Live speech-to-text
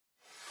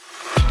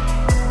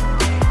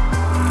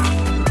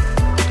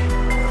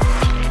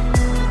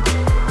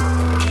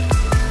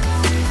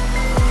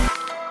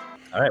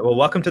right. Well,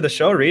 welcome to the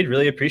show, Reed.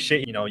 Really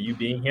appreciate you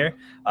being here.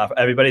 For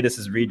everybody, this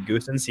is Reed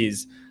Goosens.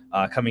 He's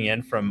coming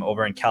in from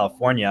over in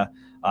California,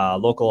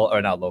 local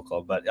or not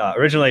local, but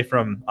originally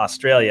from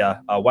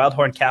Australia.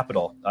 Wildhorn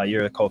Capital.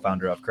 You're a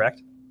co-founder of,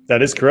 correct?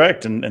 That is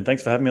correct, and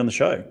thanks for having me on the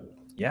show.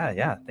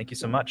 Yeah. Thank you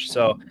so much.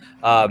 So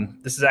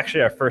this is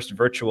actually our first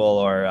virtual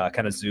or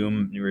kind of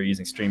Zoom. We were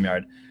using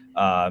StreamYard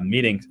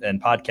meeting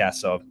and podcast.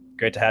 So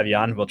great to have you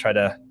on. We'll try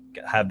to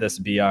have this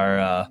be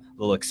our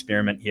little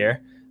experiment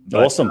here.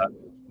 But, awesome.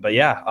 But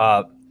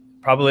yeah,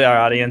 probably our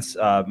audience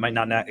might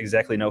not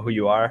exactly know who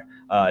you are.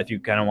 If you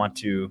kind of want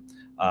to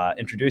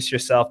introduce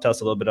yourself, tell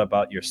us a little bit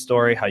about your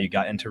story, how you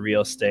got into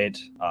real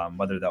estate,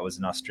 whether that was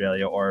in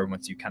Australia or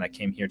once you kind of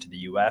came here to the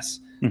US,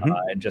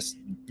 and just,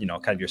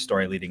 kind of your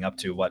story leading up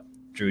to what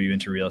drew you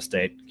into real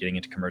estate, getting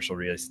into commercial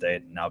real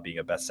estate, now being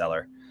a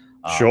bestseller.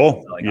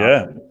 Sure.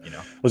 Yeah.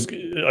 There's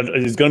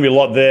going to be a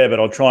lot there, but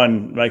I'll try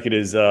and make it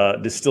as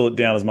distill it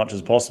down as much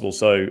as possible.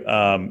 So,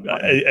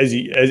 as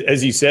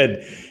you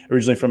said,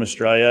 originally from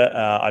Australia,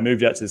 I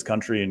moved out to this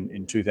country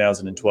in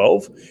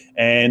 2012,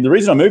 and the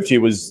reason I moved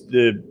here was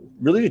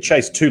really to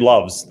chase two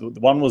loves. The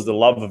one was the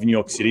love of New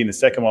York City, and the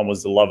second one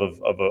was the love of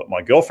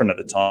my girlfriend at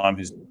the time,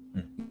 who's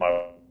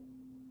my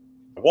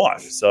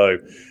wife. So,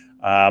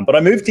 but I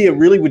moved here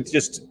really with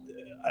just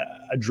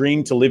a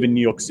dream to live in New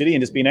York City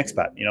and just be an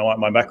expat.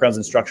 My background's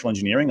in structural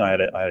engineering. I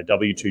had a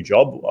W-2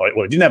 job.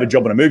 Well, I didn't have a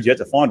job when I moved yet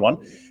to find one,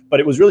 but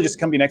it was really just to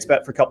come be an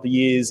expat for a couple of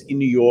years in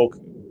New York,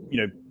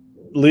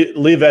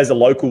 live as a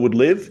local would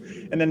live,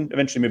 and then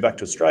eventually move back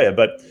to Australia.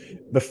 But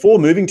before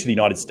moving to the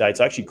United States,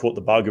 I actually caught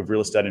the bug of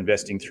real estate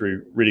investing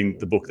through reading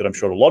the book that I'm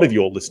sure a lot of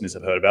your listeners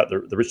have heard about,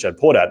 the Rich Dad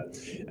Poor Dad.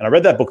 And I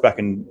read that book back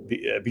in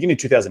beginning of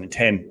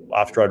 2010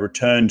 after I'd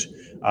returned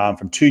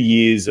from 2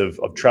 years of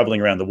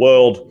traveling around the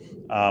world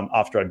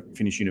after I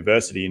finished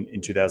university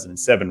in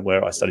 2007,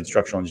 where I studied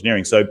structural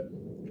engineering. So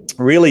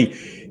really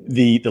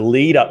the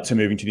lead up to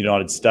moving to the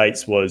United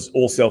States was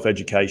all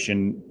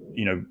self-education,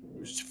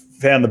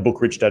 found the book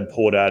Rich Dad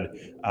Poor Dad,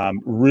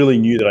 really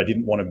knew that I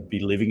didn't want to be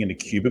living in a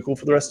cubicle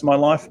for the rest of my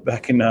life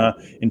back in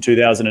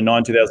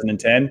 2009,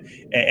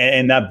 2010.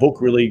 And that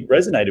book really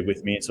resonated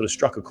with me. It sort of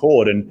struck a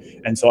chord.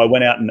 And so I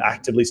went out and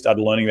actively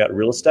started learning about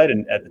real estate.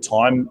 And at the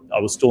time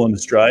I was still in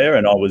Australia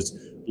and I was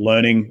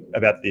learning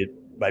about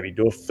maybe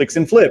do a fix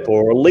and flip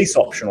or a lease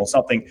option or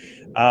something.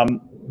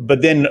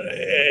 But then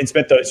and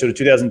spent those sort of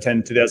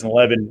 2010,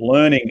 2011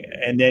 learning.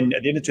 And then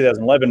at the end of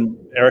 2011,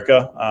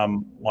 Erica,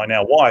 my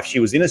now wife, she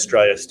was in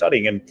Australia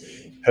studying, and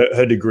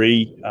her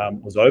degree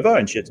was over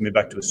and she had to move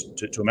back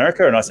to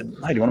America. And I said,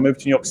 hey, do you want to move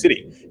to New York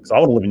City? Because I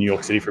want to live in New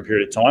York City for a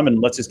period of time and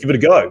let's just give it a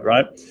go,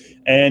 right?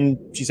 And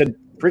she said,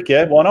 frick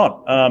yeah, why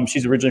not?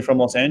 She's originally from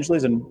Los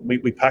Angeles, and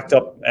we packed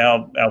up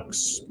our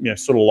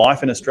sort of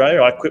life in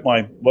Australia. I quit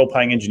my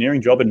well-paying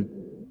engineering job and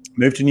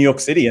moved to New York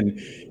City and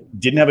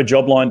didn't have a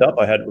job lined up.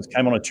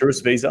 Came on a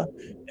tourist visa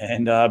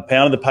and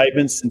pounded the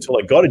pavements until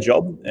I got a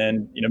job.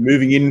 And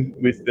moving in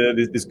with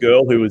this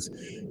girl who was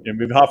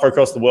moving halfway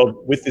across the world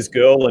with this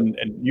girl and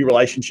new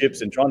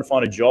relationships and trying to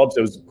find a job. So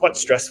it was quite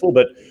stressful.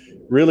 But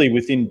really,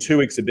 within 2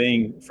 weeks of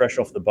being fresh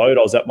off the boat,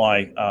 I was at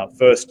my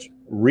first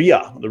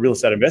RIA, the Real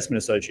Estate Investment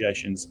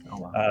Association's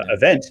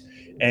event.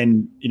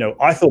 And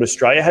I thought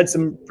Australia had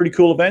some pretty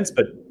cool events,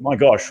 but my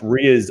gosh,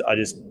 RIAs are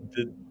just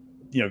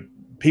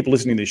people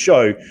listening to this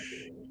show,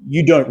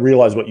 you don't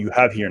realize what you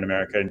have here in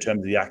America in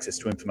terms of the access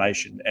to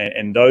information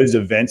and those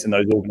events and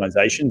those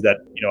organizations that,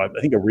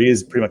 I think RIA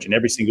is pretty much in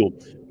every single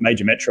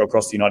major metro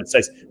across the United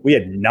States. We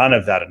had none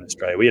of that in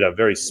Australia. We had a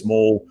very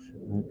small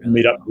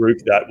meetup group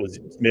that was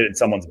met in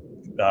someone's,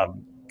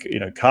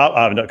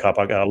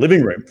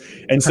 living room.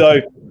 And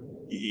so,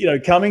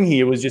 coming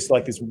here was just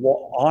like this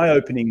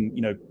eye-opening,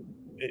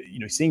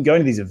 going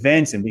to these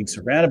events and being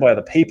surrounded by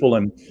other people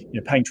and,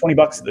 paying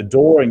 $20 at the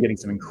door and getting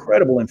some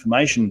incredible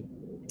information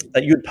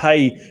that you'd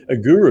pay a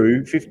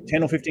guru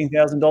 $10,000 or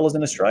 $15,000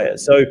 in Australia.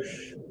 So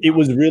it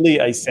was really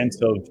a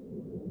sense of,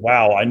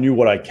 wow, I knew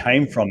what I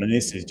came from, and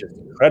this is just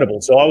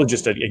incredible. So I was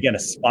just, again, a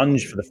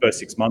sponge for the first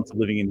 6 months of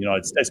living in the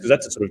United States, because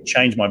that's sort of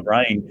changed my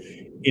brain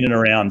in and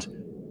around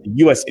the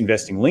US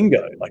investing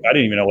lingo. Like, I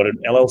didn't even know what an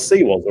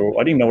LLC was, or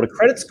I didn't know what a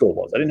credit score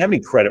was. I didn't have any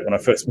credit when I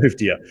first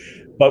moved here.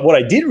 But what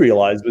I did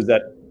realize was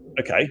that,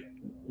 okay,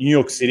 New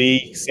York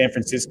City, San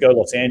Francisco,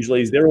 Los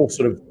Angeles, they're all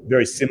sort of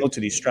very similar to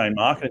the Australian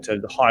market in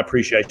terms of the high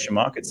appreciation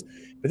markets.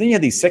 But then you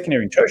had these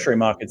secondary and tertiary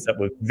markets that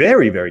were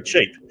very, very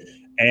cheap.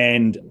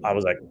 And I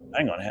was like,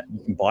 hang on,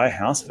 you can buy a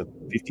house for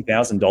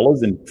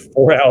 $50,000 and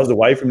 4 hours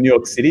away from New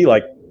York City?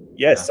 Like,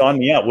 yeah, sign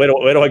me up. Where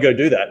do I go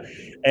do that?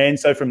 And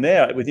so from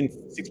there, within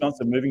 6 months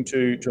of moving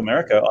to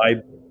America,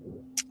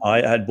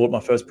 I had bought my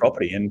first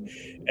property.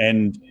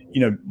 And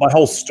my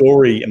whole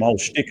story and my whole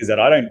shtick is that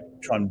I don't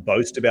try and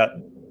boast about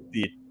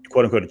the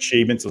quote unquote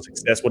achievements or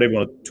success, whatever you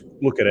want to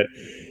look at it.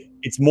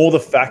 It's more the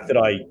fact that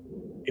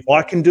if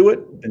I can do it,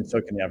 then so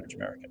can the average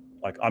American.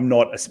 Like, I'm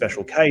not a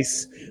special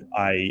case.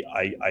 I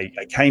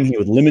came here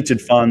with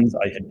limited funds.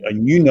 I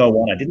knew no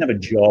one. I didn't have a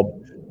job.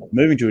 I was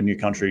moving to a new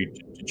country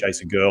to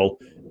chase a girl,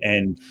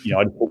 and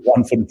I'd put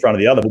one foot in front of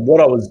the other. But what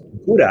I was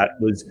good at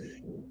was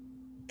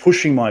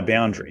pushing my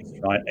boundaries,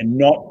 right, and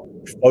not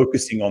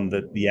focusing on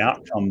the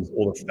outcomes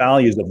or the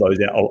failures of those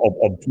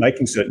of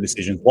making certain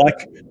decisions,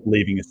 like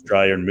leaving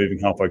Australia and moving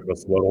halfway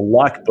across the world, or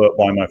like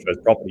buying my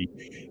first property,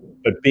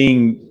 but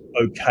being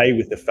okay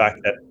with the fact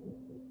that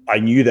I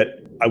knew that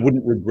I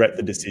wouldn't regret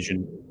the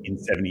decision in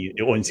 70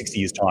 or in 60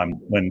 years' time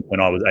when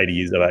I was 80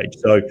 years of age.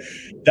 So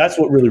that's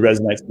what really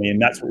resonates with me,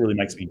 and that's what really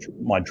makes me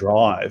my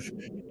drive.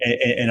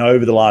 And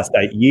over the last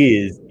 8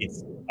 years,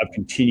 I've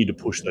continued to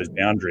push those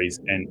boundaries,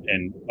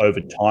 and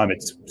over time,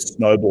 it's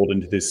snowballed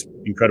into this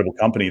incredible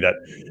company that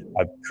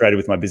I've created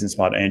with my business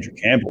partner Andrew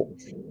Campbell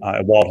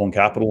at Wildhorn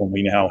Capital, and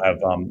we now have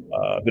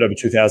a bit over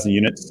 2,000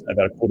 units,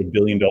 about $250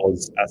 million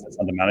assets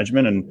under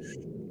management, and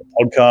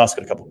a podcast,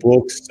 got a couple of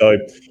books. So,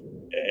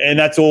 and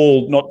that's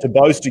all not to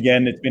boast.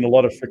 Again, it's been a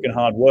lot of freaking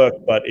hard work,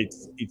 but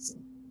it's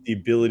the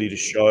ability to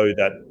show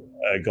that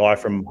a guy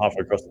from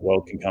halfway across the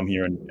world can come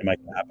here and make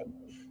it happen.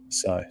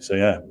 So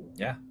yeah.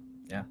 Yeah.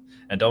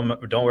 And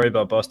don't worry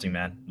about boasting,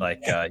 man.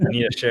 Like you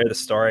need to share the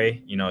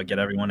story, get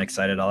everyone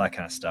excited, all that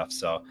kind of stuff.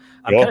 So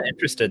I'm kind of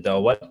interested though.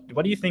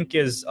 What do you think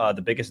is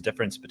the biggest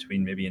difference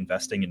between maybe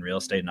investing in real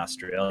estate in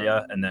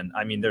Australia? And then,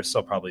 I mean, there's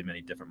still probably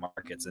many different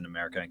markets in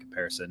America in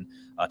comparison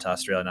to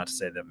Australia. Not to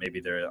say that maybe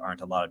there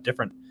aren't a lot of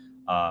different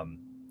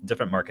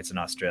markets in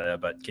Australia,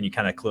 but can you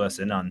kind of clue us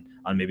in on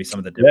maybe some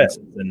of the differences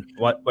and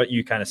what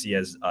you kind of see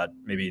as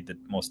maybe the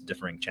most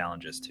differing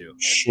challenges too?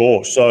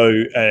 Sure.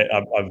 So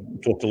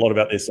I've talked a lot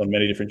about this on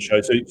many different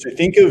shows. So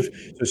think of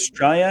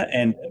Australia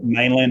and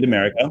mainland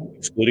America,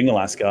 excluding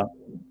Alaska,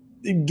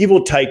 give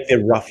or take,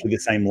 they're roughly the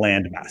same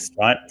land mass,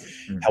 right?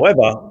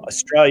 However,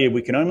 Australia,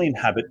 we can only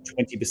inhabit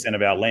 20%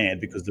 of our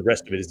land because the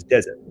rest of it is a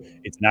desert.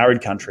 It's an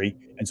arid country,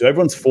 and so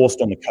everyone's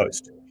forced on the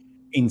coast.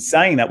 In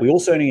saying that, we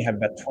also only have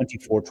about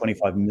 24,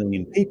 25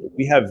 million people.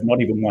 We have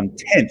not even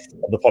 1/10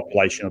 of the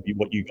population of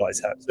what you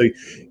guys have. So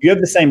you have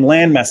the same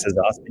land mass as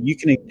us, but you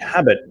can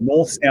inhabit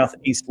north, south,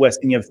 east, west,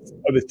 and you have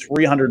over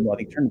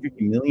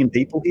 350 million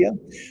people here.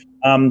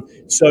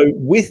 So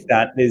with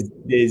that, there's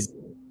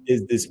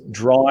this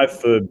drive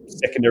for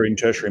secondary and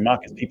tertiary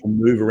markets. People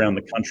move around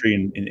the country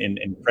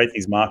and create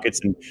these markets,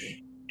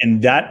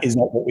 and that is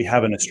not what we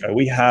have in Australia.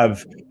 We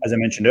have, as I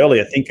mentioned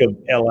earlier, think of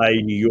LA,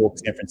 New York,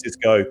 San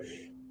Francisco,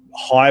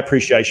 high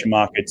appreciation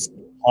markets,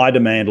 high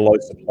demand, low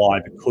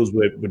supply, because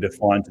we're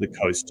defined to the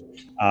coast,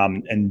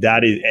 and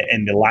that is,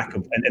 and the lack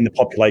of, and the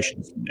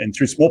population, and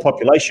through small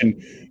population,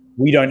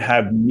 we don't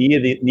have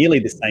nearly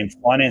the same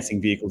financing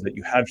vehicles that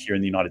you have here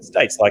in the United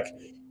States, like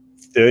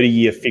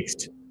 30-year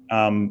fixed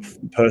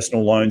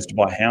personal loans to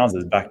buy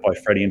houses backed by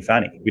Freddie and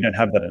Fannie. We don't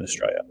have that in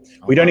Australia.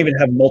 We don't even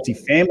have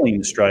multifamily in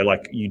Australia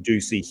like you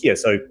do see here.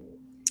 So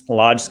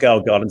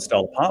large-scale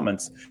garden-style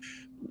apartments,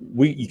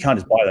 you can't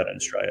just buy that in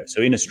Australia.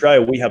 So in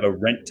Australia, we have a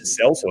rent to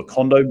sell, so a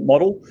condo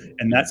model,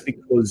 and that's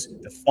because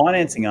the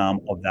financing arm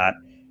of that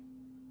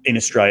in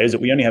Australia is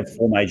that we only have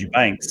 4 major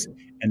banks,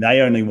 and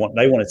they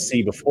want to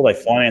see, before they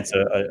finance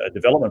a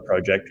development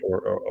project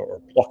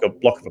or a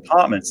block of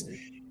apartments,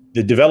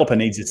 the developer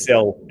needs to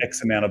sell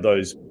X amount of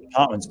those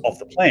apartments off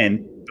the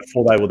plan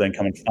before they will then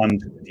come and fund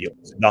the deal.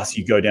 So thus,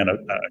 you go down a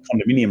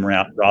condominium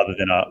route rather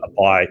than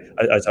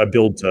a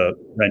build to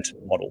rent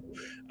model.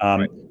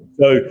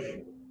 So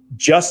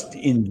just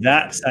in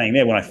that saying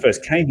there, when I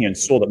first came here and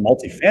saw that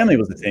multifamily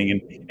was a thing,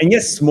 and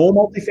yes, small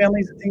multifamily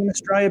is a thing in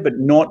Australia, but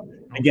not,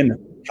 again,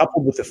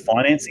 coupled with the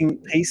financing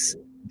piece,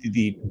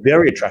 the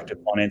very attractive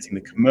financing,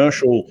 the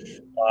commercial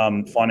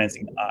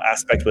financing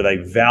aspect where they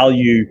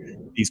value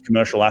these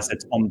commercial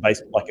assets on the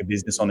basis like a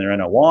business on their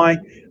NOI,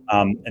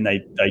 and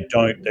they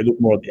look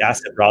more at the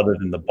asset rather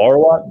than the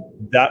borrower.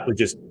 That would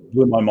just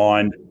blew my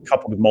mind,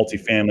 coupled with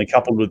multifamily,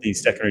 coupled with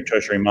these secondary,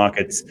 tertiary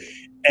markets,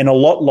 and a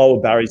lot lower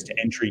barriers to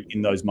entry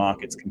in those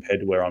markets compared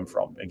to where I'm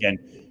from. Again,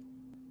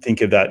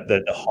 think of that,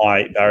 the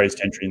high barriers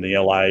to entry in the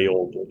LA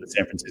or the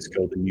San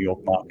Francisco, the New York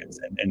markets.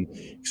 And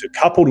so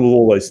coupled with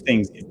all those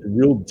things is the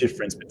real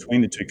difference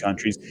between the two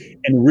countries.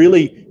 And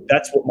really,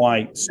 that's what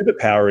my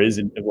superpower is,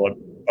 and what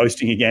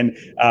boasting again,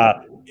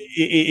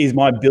 is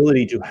my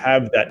ability to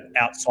have that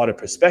outsider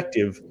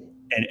perspective.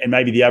 And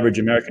maybe the average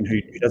American who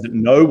doesn't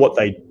know what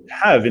they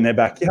have in their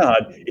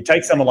backyard, it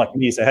takes someone like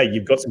me to say, hey,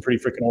 you've got some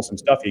pretty freaking awesome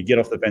stuff here. Get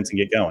off the fence and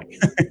get going.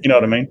 You know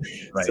what I mean?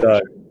 Right.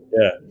 So,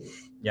 yeah.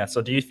 Yeah.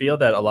 So do you feel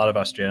that a lot of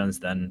Australians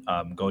then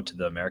go to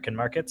the American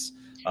markets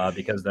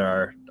because there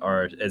are,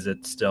 or is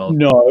it still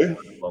local?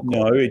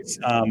 No,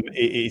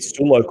 it's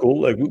still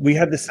local. Like, we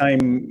have the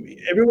same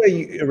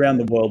everywhere around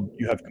the world.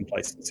 You have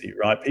complacency,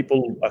 right?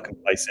 People are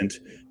complacent.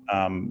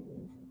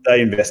 They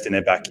invest in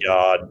their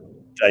backyard.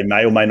 They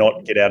may or may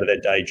not get out of their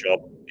day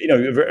job. You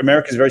know,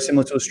 America is very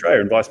similar to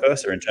Australia and vice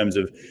versa in terms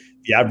of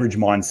the average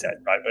mindset,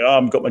 right?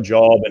 I've got my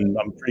job and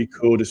I'm pretty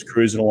cool just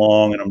cruising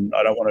along, and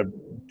I don't want to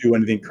do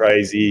anything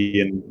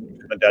crazy. And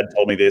my dad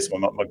told me this, or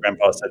my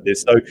grandpa said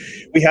this. So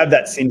we have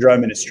that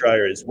syndrome in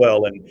Australia as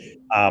well.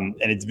 And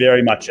it's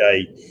very much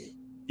I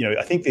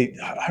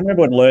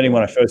remember learning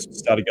when I first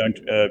started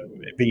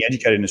being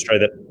educated in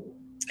Australia, that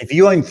if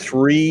you own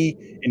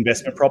 3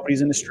 investment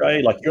properties in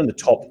Australia, like, you're in the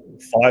top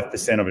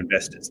 5% of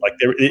investors.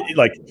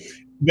 Like,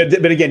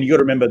 but again, you got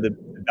to remember the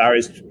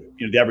barriers.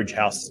 The average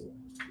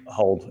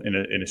household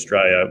in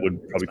Australia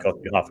would probably cost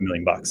you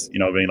 $500,000. You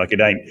know what I mean? Like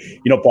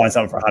you're not buying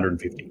something for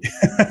 150.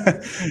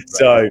 Right.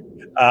 So,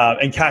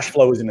 and cash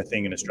flow isn't a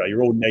thing in Australia.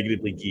 You're all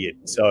negatively geared.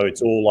 So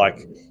it's all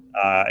like,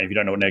 if you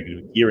don't know what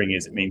negative gearing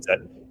is, it means that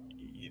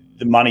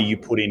the money you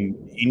put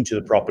into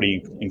the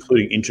property,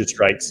 including interest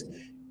rates,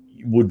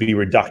 would be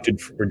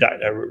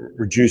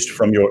reduced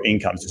from your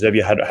income. So if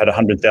you had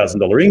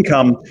 $100,000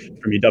 income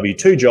from your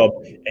W-2 job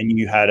and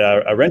you had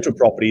a rental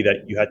property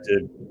that you had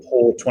to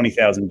pour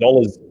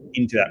 $20,000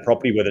 into that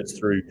property, whether it's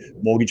through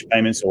mortgage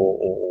payments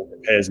or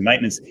repairs and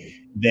maintenance,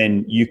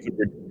 then you could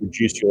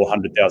reduce your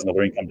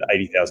 $100,000 income to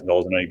 $80,000 and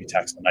only be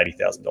taxed on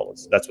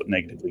 $80,000. That's what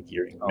negatively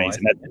gearing means.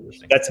 And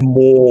that's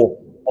more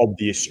of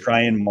the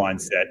Australian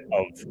mindset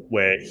of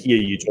where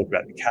here you talk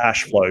about the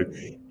cash flow.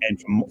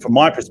 And from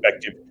my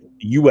perspective,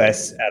 the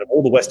US, out of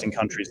all the Western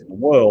countries in the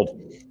world,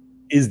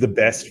 is the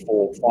best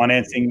for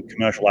financing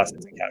commercial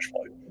assets and cash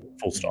flow.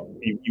 Full stop.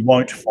 You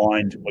won't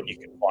find what you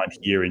can find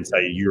here in,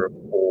 say, Europe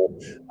or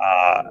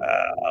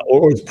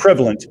as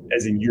prevalent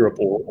as in Europe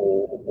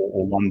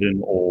or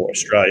London or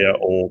Australia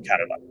or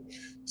Canada.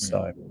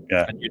 So,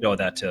 yeah. And you know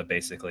that to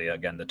basically,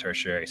 again, the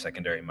tertiary,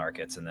 secondary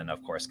markets, and then,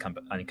 of course,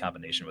 in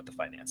combination with the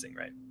financing,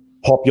 right?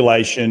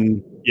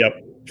 Population, yep,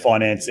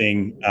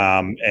 financing,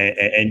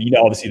 and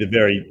obviously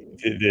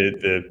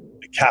the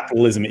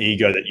capitalism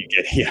ego that you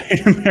get here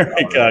in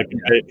America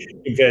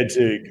compared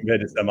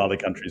to some other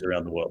countries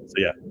around the world. So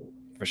yeah,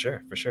 for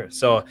sure.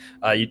 So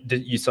you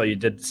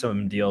did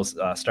some deals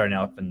starting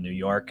out in New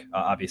York.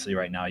 Obviously,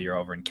 right now you're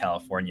over in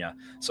California.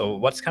 So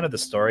what's kind of the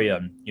story?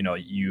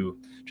 You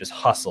just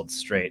hustled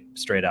straight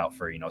out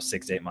for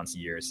 6 to 8 months,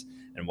 years,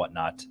 and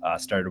whatnot.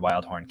 Started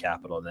Wildhorn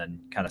Capital, then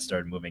kind of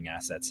started moving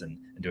assets and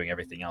doing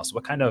everything else.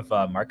 What kind of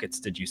markets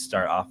did you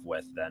start off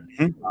with then?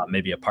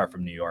 Maybe apart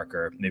from New York,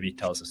 or maybe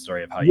tell us a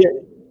story of how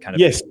you kind of.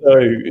 Yes.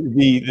 So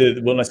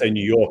when I say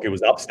New York, it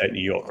was upstate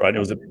New York, right? It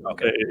was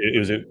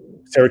a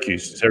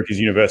Syracuse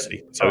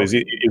University. So it was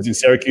in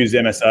Syracuse,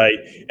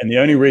 MSA. And the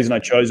only reason I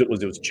chose it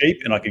was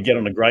cheap and I could get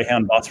on a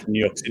Greyhound bus from New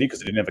York City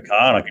because I didn't have a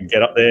car, and I could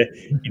get up there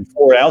in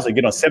 4 hours. I'd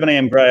get on a 7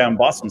 a.m. Greyhound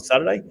bus on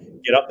Saturday,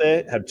 get up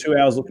there, have 2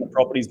 hours looking at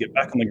properties, get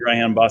back on the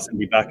Greyhound bus and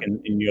be back in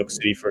New York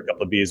City for a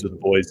couple of beers with the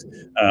boys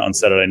on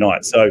Saturday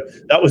night. So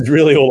that was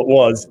really all it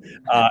was.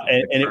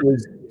 And it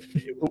was,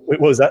 what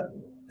was that?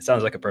 It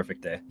sounds like a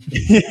perfect day.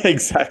 Yeah,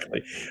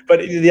 exactly.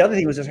 But the other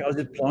thing was I was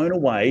just blown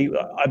away.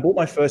 I bought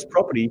my first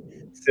property,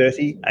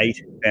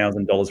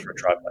 $38,000 for a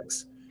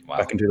triplex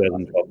back in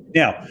 2012.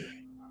 Now,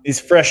 this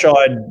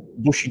fresh-eyed,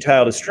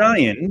 bushy-tailed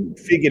Australian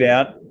figured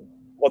out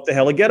what the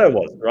hell a ghetto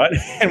was, right?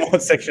 And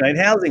what Section 8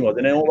 housing was,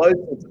 and all those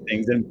sorts of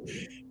things. And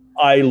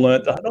I not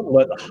learned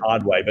the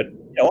hard way, but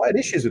I had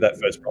issues with that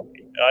first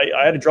property.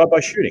 I had a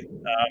drive-by shooting.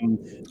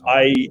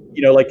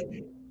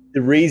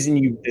 The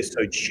reason they're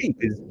so cheap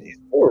is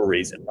for a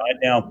reason, right?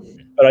 Now,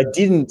 but I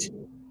didn't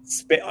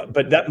spend,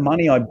 but that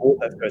money I bought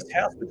that first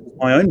house with was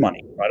my own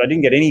money, right? I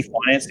didn't get any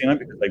financing on it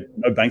because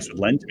no banks would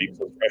lend to me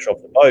because I was fresh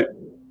off the boat,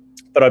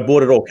 but I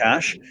bought it all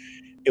cash.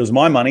 It was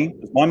my money.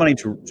 It was my money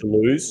to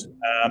lose.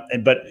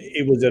 But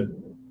it was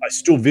I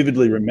still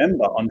vividly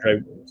remember, Andre,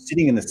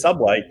 sitting in the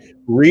subway,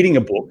 reading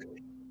a book.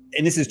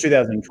 And this is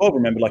 2012,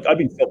 remember, I've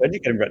been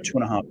self-educating for about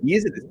 2.5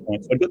 years at this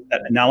point. So I got to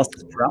that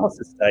analysis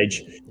paralysis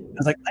stage. I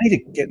was like, I need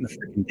to get in the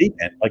freaking deep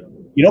end.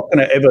 You're not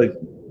going to ever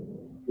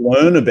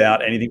learn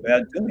about anything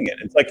without doing it.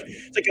 It's like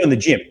going to the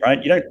gym,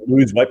 right? You don't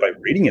lose weight by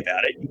reading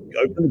about it. You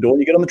open the door and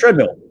you get on the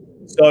treadmill.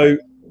 So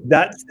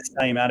that's the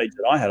same adage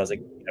that I had. I was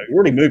like, you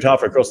already moved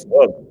halfway across the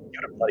world.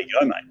 You got to bloody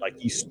go, mate.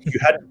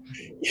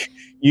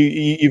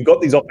 You've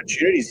got these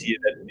opportunities here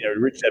that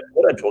Rich Dad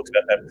Poor Dad talks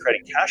about, that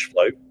creating cash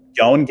flow.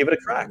 Go and give it a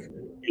crack.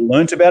 You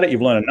learned about it.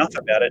 You've learned enough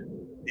about it.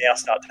 Now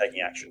start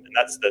taking action, and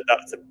that's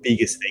the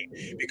biggest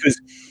thing. Because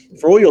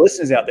for all your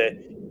listeners out there,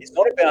 it's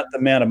not about the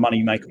amount of money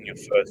you make on your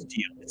first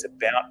deal. It's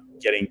about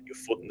getting your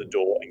foot in the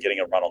door and getting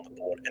a run on the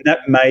board. And that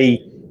you may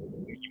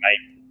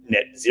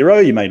net zero,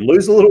 you may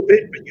lose a little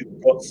bit, but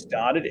you've got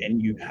started,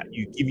 and you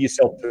give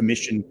yourself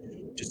permission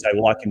to say,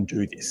 well, I can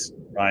do this,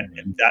 right?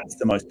 And that's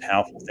the most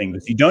powerful thing,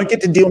 because you don't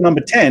get to deal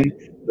number 10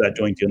 without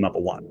doing deal number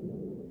 1.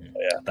 So,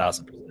 yeah,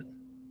 1,000%.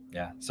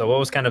 Yeah. So what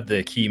was kind of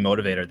the key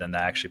motivator then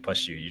that actually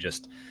pushed you? You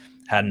just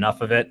had enough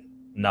of it,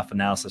 enough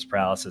analysis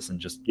paralysis, and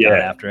just got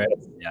after it.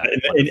 Yeah.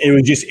 And it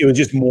was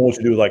just more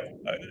to do with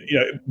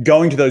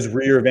going to those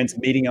REIA events,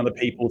 meeting other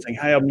people, saying,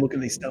 hey, I'm looking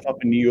at this stuff up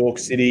in New York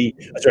City,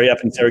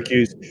 up in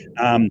Syracuse.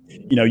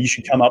 You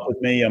should come up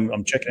with me.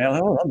 I'm checking out.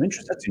 Oh, I'm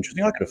interested. That's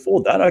interesting. I could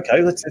afford that.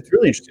 Okay, that's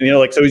really interesting.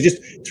 So it was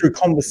just through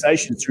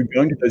conversations, through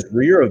going to those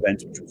REIA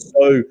events, which was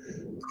so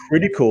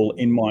critical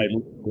in my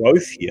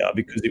growth here,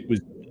 because it was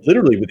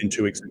literally within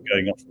 2 weeks of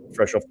going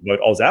fresh off the boat,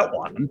 I was at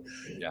one.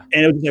 Yeah.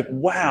 And it was like,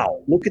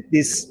 wow, look at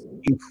this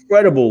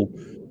incredible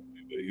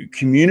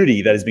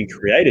community that has been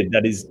created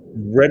that is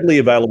readily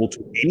available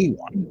to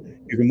anyone.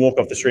 You can walk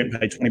off the street and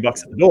pay $20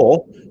 at the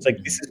door. It's like,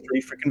 this is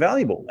pretty freaking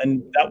valuable.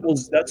 And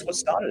that's what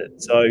started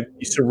it. So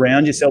you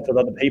surround yourself with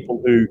other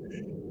people who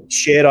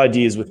shared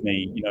ideas with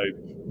me,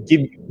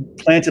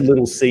 planted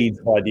little seeds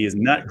of ideas,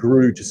 and that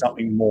grew to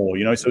something more,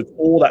 so it's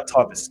all that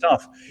type of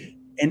stuff.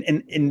 And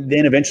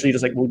then eventually you're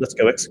just like, well, let's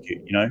go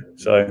execute,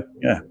 So,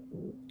 yeah.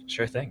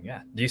 Sure thing.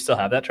 Yeah. Do you still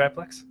have that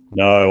triplex?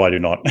 No, I do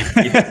not.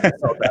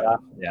 Sold that off.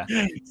 Yeah.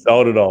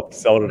 Sold it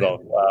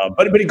off.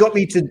 But it got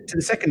me to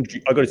the second.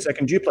 I got a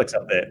second duplex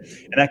up there,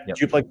 and that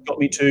duplex got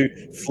me to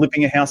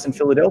flipping a house in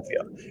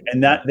Philadelphia,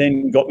 and that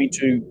then got me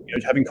to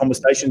having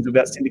conversations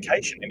about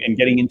syndication and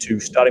getting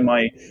into starting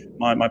my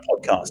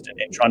podcast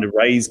and trying to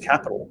raise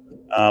capital.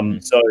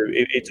 So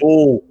it's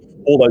all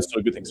those sort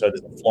of good things. So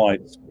there's a fly.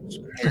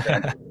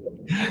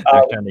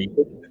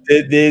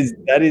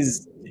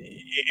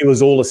 It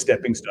was all a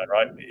stepping stone,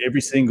 right?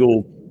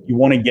 You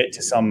want to get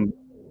to some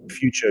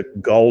future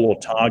goal or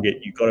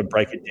target, you've got to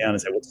break it down and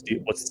say, what's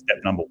step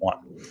number one?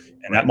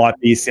 And that might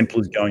be as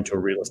simple as going to a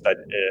real estate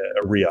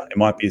area. It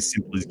might be as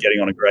simple as getting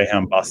on a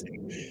Greyhound bus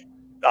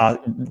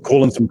and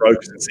calling some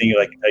brokers and seeing if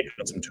they can take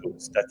on some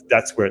tools.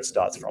 That's where it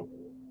starts from.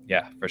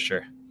 Yeah, for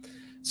sure.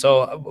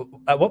 So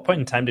at what point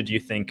in time did you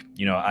think,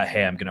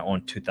 hey, I'm going to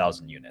own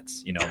 2,000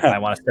 units, I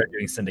want to start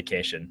doing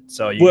syndication?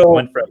 So you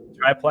went for a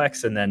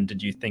triplex, and then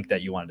did you think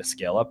that you wanted to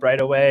scale up right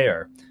away,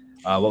 or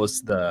what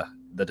was the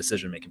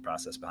decision-making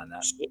process behind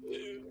that?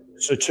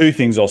 So two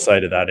things I'll say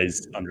to that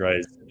is,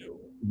 Andres,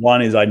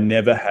 one is I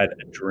never had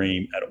a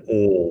dream at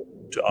all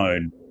to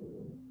own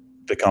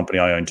the company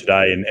I own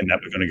today, and that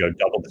we're going to go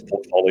double this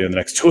portfolio in the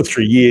next 2 or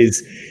 3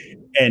 years.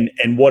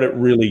 And what it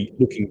really,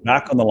 looking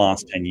back on the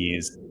last 10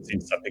 years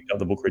since I picked up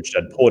the book Rich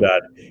Dad Poor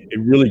Dad, it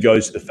really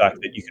goes to the fact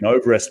that you can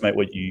overestimate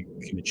what you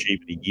can achieve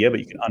in a year, but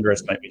you can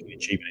underestimate what you can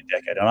achieve in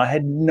a decade. And I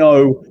had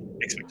no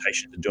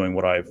expectations of doing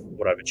what I've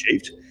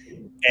achieved.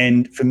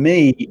 And for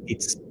me,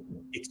 it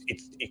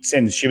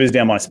sends shivers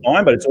down my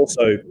spine, but it's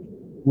also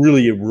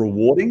really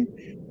rewarding.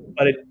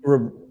 But it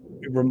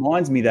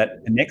reminds me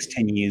that the next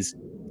 10 years,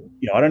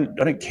 I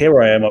don't care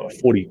where I am at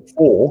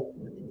 44.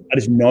 I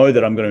just know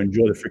that I'm going to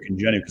enjoy the freaking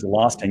journey because the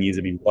last 10 years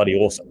have been bloody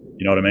awesome.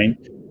 You know what I mean?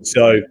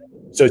 So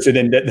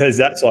then there's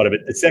that side of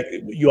it. The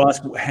second, you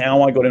ask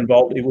how I got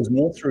involved, it was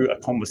more through a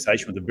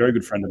conversation with a very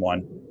good friend of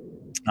mine.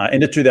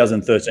 End of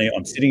 2013,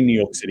 I'm sitting in New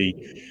York City.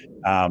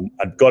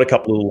 I've got a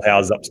couple of little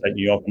houses upstate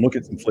New York. I'm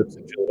looking at some flips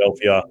in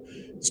Philadelphia.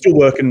 Still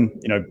working,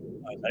 I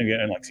only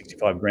earning like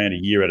 $65,000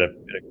 a year at a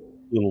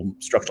little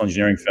structural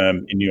engineering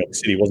firm in New York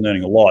City. Wasn't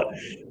earning a lot.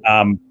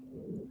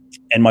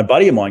 And my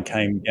buddy of mine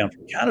came down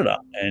from Canada,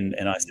 and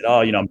I said,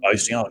 I'm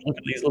boasting. Oh, look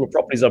at these little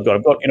properties I've got.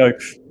 I've got,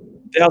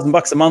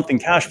 $1,000 a month in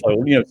cash flow.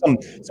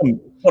 Some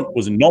what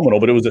wasn't nominal,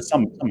 but it was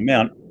some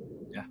amount.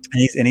 Yeah.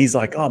 And he's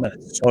like, oh man,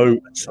 it's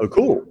so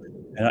cool.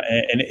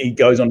 And he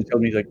goes on to tell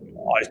me, he's like,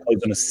 I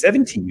closed on a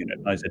 70 unit.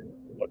 And I said,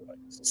 what,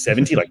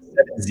 70, like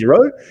 70? He's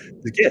like,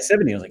 yeah,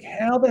 70. I was like,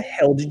 how the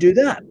hell did you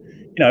do that?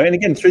 And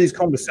again, through these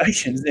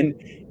conversations, and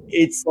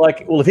it's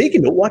like, well, if he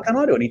can do it, why can't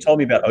I do it? And he told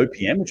me about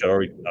OPM, which I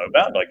already know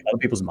about, like other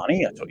people's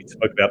money. He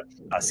spoke about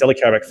seller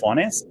carryback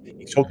finance.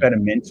 He talked about a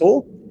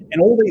mentor.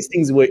 And all these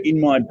things were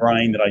in my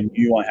brain that I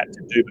knew I had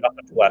to do. But up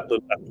until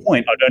that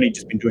point, I'd only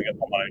just been doing it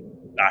on my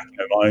own back,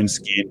 my own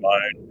skin, my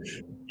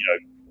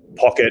own,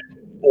 pocket,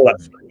 all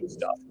that sort of good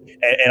stuff.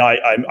 And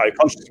I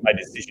consciously made a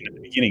decision at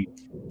the beginning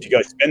to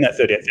go spend that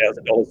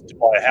 $38,000 to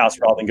buy a house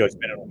rather than go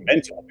spend it on a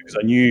mentor, because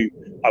I knew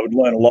I would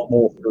learn a lot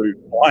more through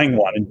buying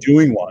one and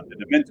doing one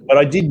than a mentor. But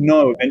I did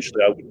know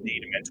eventually I would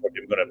need a mentor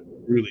if I'm going to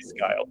really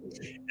scale.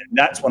 And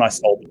that's when I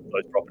sold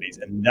those properties.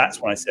 And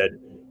that's when I said,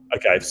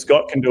 okay, if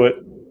Scott can do it,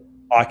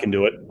 I can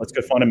do it. Let's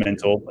go find a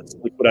mentor. Let's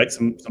liquidate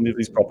some of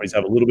these properties,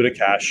 have a little bit of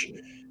cash,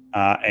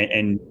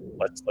 and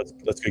let's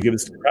go give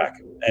this a crack.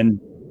 And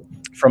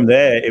from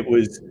there, it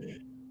was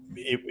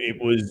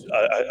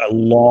a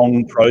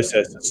long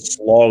process, a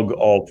slog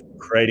of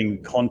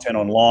creating content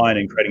online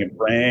and creating a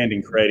brand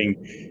and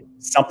creating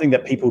something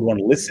that people would want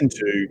to listen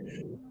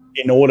to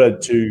in order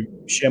to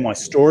share my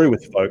story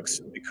with folks.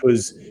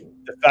 Because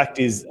the fact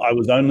is, I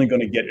was only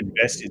going to get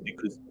investors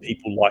because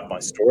people like my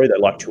story, they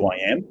liked who I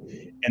am.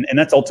 And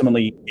that's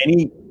ultimately,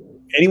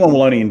 anyone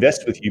will only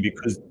invest with you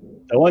because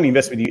they'll only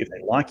invest with you if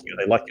they like you,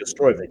 they like your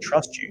story, if they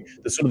trust you.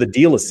 The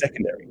deal is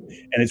secondary.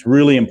 And it's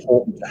really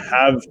important to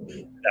have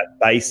that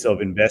base of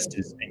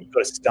investors, and you've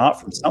got to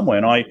start from somewhere.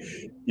 And I'm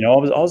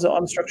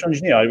a structural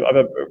engineer. I have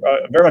a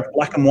very much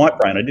black and white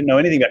brain. I didn't know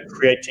anything about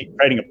creating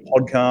a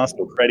podcast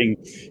or creating,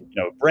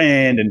 a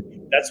brand. And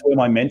that's where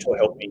my mentor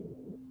helped me,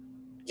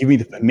 give me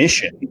the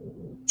permission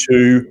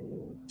to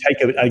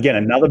take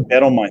another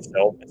bet on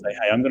myself and say,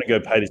 hey, I'm going to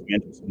go pay this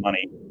mentor some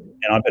money,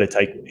 and I better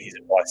take his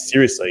advice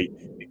seriously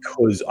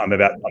because I'm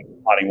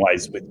parting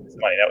ways with this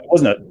money. Now, it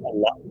wasn't a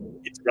lot.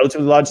 It's a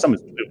relatively large sum.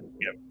 It's,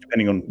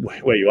 depending on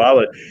where you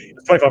are, it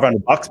was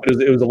 $2,500,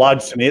 but it was a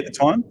large to me at the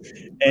time.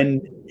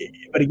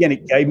 But again,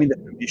 it gave me the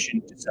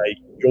permission to say,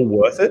 you're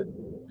worth it,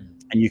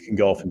 and you can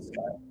go off and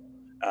scale.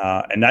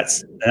 And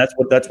that's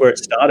where it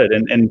started.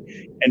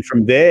 And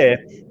from there,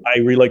 I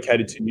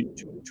relocated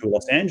to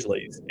Los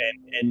Angeles,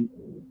 and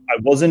I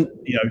wasn't,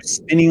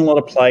 spinning a lot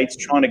of plates,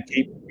 trying to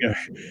keep,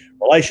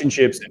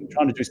 relationships and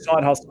trying to do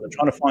side hustles and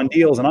trying to find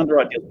deals and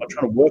underwrite deals, but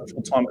trying to work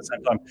full time at the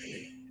same time.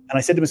 And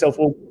I said to myself,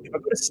 well, if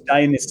I've got to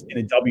stay in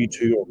a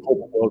W-2 or a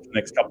corporate world for the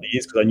next couple of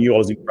years, because I knew I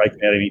wasn't breaking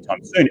out anytime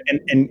soon.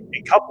 And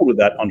coupled with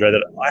that, Andre,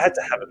 that I had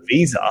to have a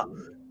visa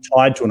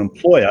tied to an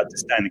employer to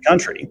stay in the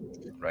country.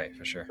 Right,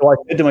 for sure. So I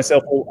said to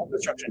myself, well, I've got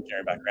a structural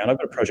engineering background, I've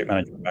got a project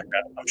management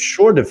background. I'm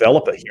sure a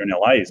developer here in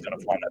LA is going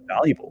to find that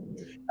valuable.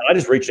 And I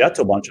just reached out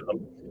to a bunch of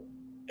them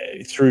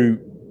through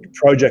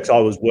projects I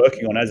was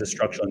working on as a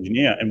structural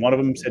engineer. And one of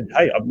them said,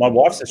 hey, my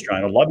wife's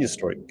Australian, I love your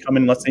story. Come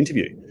in, let's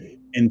interview.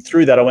 And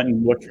through that, I went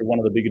and worked for one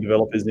of the bigger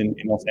developers in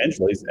Los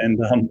Angeles. And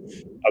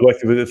I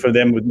worked for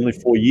them with nearly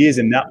 4 years.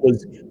 And that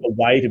was a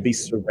way to be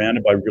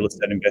surrounded by real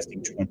estate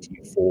investing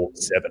 24/7.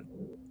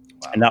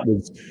 Wow. And that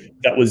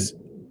was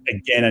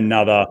again,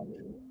 another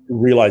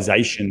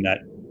realization that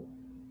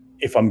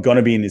if I'm going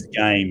to be in this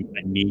game,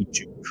 I need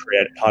to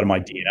create part of my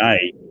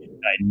DNA.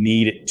 I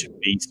need it to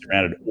be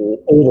surrounded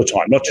all the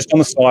time, not just on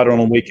the side or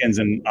on weekends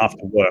and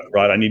after work,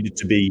 right? I needed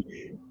to be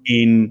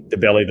in the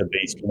belly of the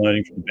beast,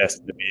 learning from the best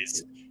of the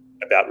biz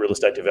about real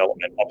estate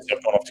development. Obviously,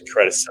 I've gone off to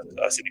create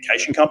a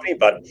syndication company,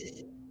 but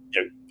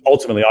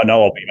ultimately, I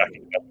know I'll be back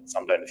in development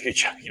someday in the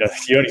future.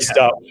 You only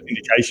start with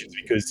syndications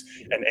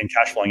and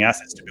cash flowing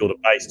assets to build a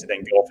base to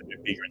then go off and do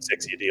bigger and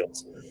sexier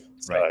deals.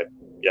 So, right.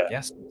 Yeah.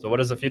 Yes. So what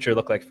does the future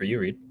look like for you,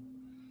 Reed?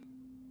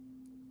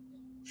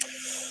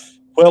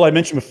 Well, I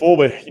mentioned before,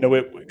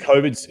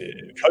 COVID's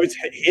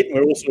hit, and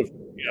we're all sort of,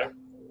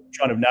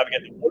 trying to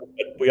navigate the water,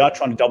 but we are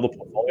trying to double the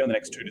portfolio in the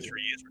next 2 to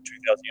 3 years. We're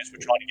 2,000 units. We're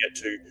trying to get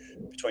to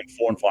between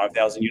 4,000 and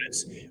 5,000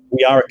 units.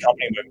 We are a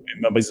company,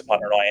 my business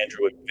partner and I,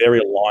 Andrew, are very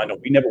aligned.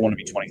 We never want to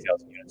be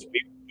 20,000 units.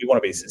 We want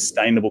to be a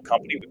sustainable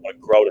company. We want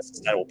to grow at a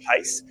sustainable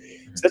pace.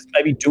 So that's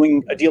maybe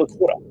doing a deal a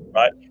quarter,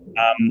 right?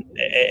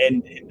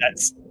 And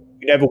that's,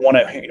 we never want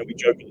to, we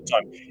joke all the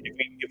time.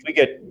 If we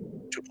get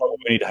to a point where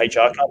we need a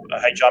HR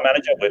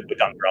manager, we're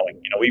done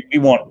growing. We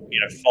want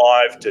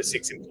 5 to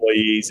 6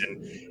 employees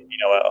and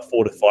a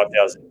 4,000 to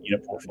 5,000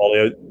 unit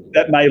portfolio.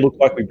 That may look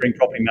like we bring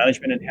property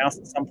management in house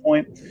at some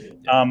point,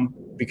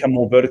 become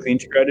more vertically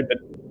integrated. But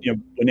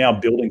we're now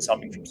building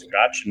something from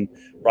scratch. And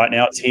right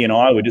now it's he and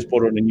I. We just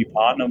brought in a new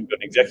partner. We've got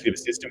an executive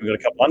assistant. We've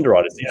got a couple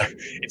underwriters.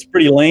 It's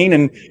pretty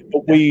lean,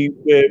 but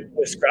we're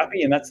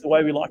scrappy, and that's the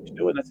way we like to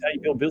do it. And that's how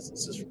you build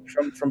businesses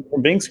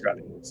from being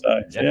scrappy.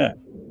 So yeah.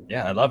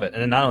 Yeah, I love it.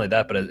 And not only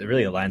that, but it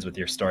really aligns with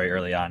your story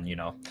early on.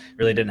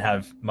 Really didn't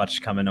have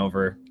much coming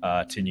over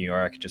to New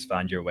York. Just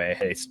found your way.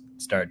 Hey,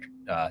 start,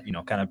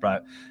 kind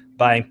of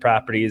buying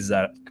properties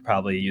that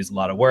probably use a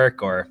lot of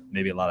work or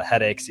maybe a lot of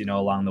headaches,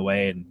 along the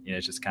way. And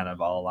it's just kind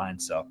of all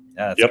aligned. So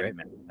yeah, that's great,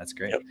 man. That's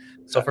great. Yep.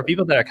 So for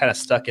people that are kind of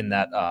stuck in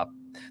that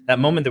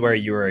moment where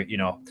you were,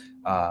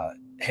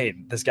 hey,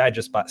 this guy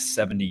just bought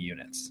 70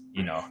 units,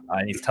 and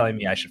he's telling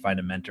me I should find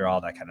a mentor, all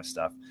that kind of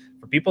stuff.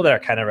 For people that are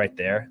kind of right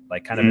there,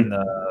 like kind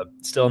of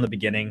still in the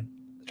beginning,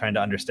 trying to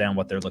understand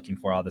what they're looking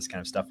for, all this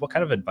kind of stuff, what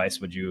kind of advice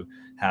would you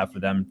have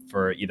for them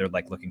for either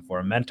like looking for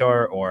a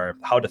mentor or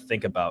how to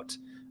think about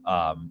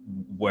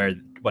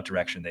what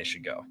direction they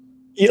should go?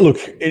 Yeah, look,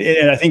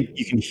 and I think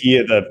you can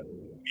hear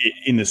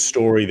in the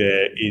story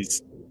there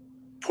is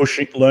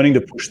learning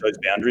to push those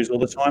boundaries all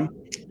the time.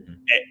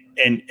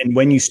 And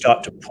when you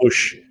start to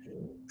push,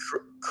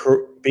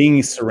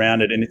 being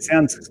surrounded, and it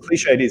sounds as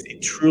cliche it is,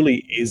 it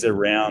truly is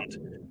around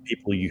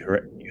people you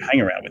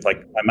hang around with.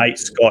 Like my mate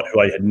Scott,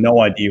 who I had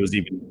no idea was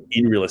even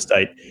in real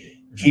estate,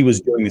 he was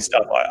doing this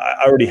stuff.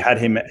 I already held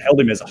him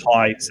as a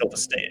high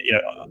self-esteem.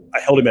 I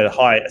held him at a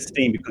high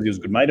esteem because he was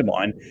a good mate of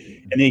mine.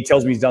 And then he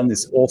tells me he's done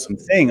this awesome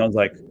thing. I was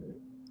like,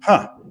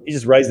 he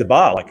just raised the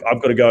bar. Like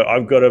I've got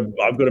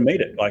to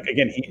meet it. Like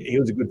again, he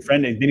was a good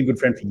friend. He's been a good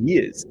friend for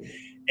years.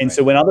 And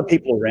so when other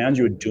people around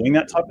you are doing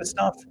that type of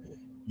stuff,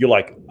 you're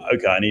like,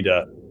 okay, I need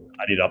to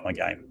up my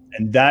game.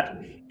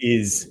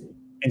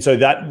 And so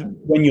that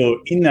when you're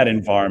in that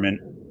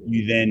environment,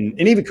 you then,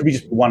 and even it could be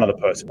just one other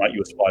person, right?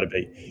 You aspire to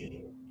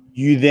be.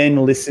 You then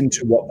listen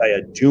to what they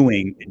are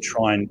doing and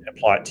try and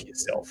apply it to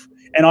yourself.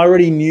 And I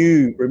already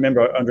knew.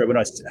 Remember, Andre, when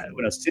I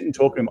was sitting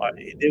talking to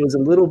him, there was a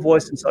little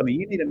voice inside me.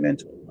 You need a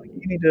mentor. Like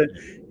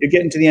you're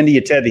getting to the end of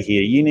your tether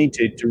here. You need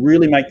to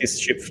really make this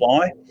ship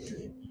fly.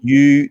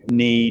 You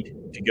need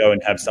to go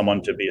and have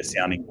someone to be a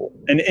sounding board.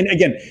 And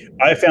again,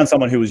 I found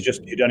someone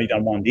who'd only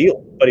done one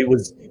deal, but it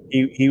was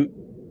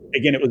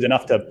it was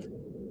enough to,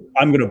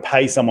 I'm going to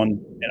pay someone,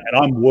 and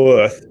I'm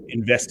worth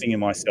investing in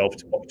myself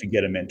to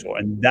get a mentor.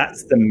 And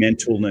that's the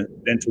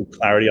mental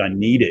clarity I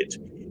needed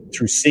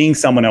through seeing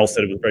someone else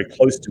that was very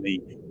close to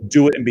me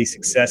do it and be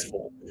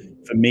successful,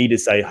 for me to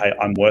say, hey,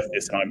 I'm worth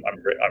this, and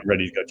I'm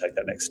ready to go take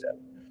that next step.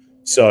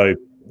 So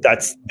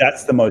that's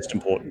the most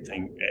important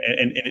thing.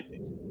 And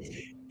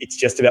it's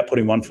just about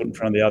putting one foot in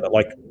front of the other.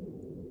 Like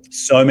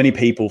so many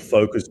people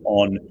focus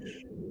on,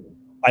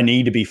 I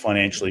need to be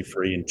financially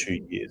free in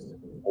 2 years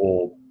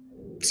or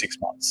 6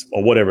 months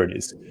or whatever it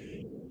is.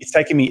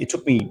 It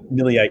took me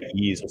nearly 8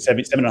 years or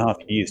 7.5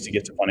 years to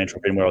get to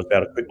financial freedom, where I was about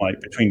to quit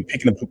between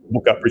picking the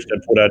book up, Rich Dad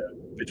Poor Dad,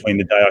 between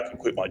the day I could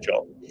quit my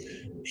job.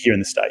 here in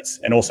the States,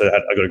 and also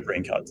I got a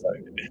green card, so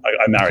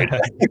I married.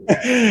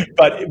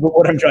 But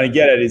what I'm trying to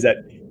get at is that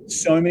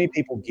so many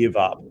people give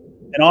up,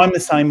 and I'm the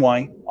same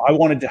way. I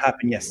wanted to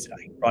happen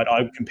yesterday, right?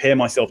 I compare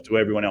myself to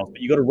everyone else,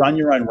 but you got to run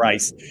your own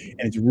race,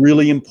 and it's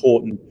really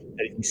important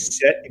that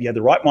if you have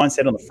the right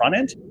mindset on the front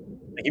end,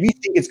 like if you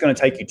think it's going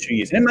to take you 2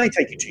 years, and it may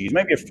take you 2 years,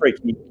 maybe a freak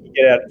and you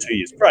get out in 2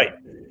 years, great,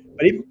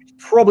 but it's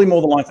probably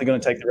more than likely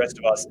going to take the rest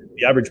of us,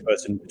 the average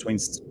person, between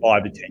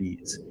 5 to 10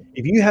 years.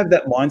 If you have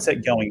that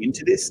mindset going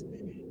into this,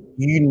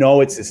 you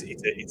know it's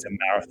a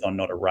marathon,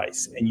 not a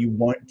race, and you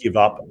won't give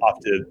up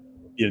after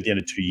at the end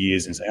of 2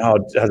 years and say, "Oh,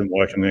 it hasn't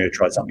worked. I'm going to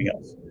try something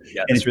else."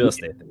 Yeah, and it's real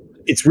estate.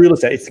 It's real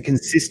estate. It's the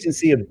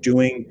consistency of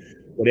doing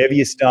whatever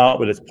you start,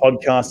 whether it's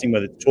podcasting,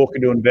 whether it's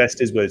talking to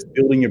investors, whether it's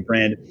building your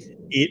brand.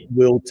 It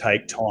will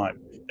take time.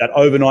 That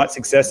overnight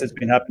success that's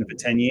been happening for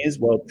 10 years,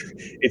 well,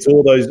 it's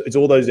all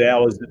those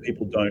hours that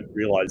people don't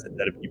realize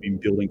that you've been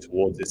building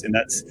towards this, and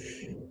that's.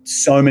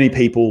 So many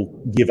people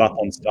give up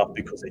on stuff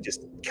because they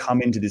just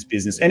come into this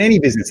business, and any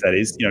business that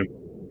is,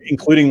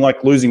 including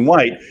like losing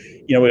weight,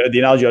 the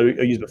analogy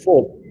I used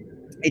before,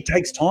 it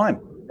takes time,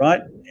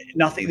 right?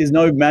 There's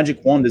no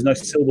magic wand, there's no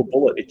silver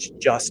bullet. It's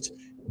just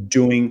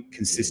doing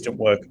consistent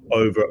work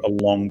over a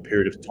long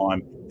period of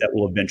time that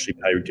will eventually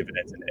pay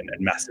dividends and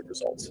massive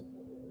results.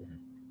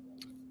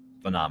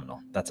 Phenomenal.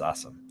 That's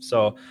awesome.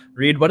 So,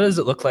 Reed, what does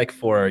it look like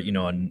for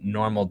a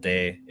normal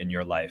day in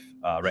your life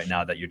right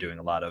now that you're doing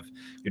a lot of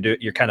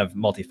you're kind of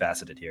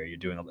multifaceted here. You're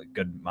doing a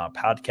good amount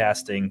of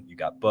podcasting. You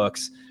got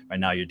books. Right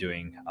now, you're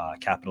doing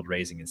capital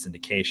raising and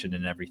syndication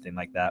and everything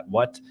like that.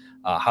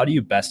 How do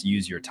you best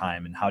use your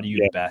time, and how do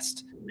you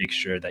best make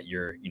sure that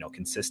you're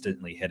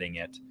consistently hitting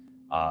it?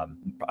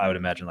 I would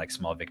imagine like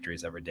small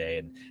victories every day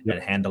and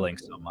handling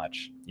so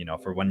much.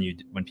 For when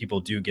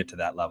people do get to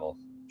that level.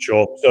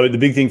 Sure. So the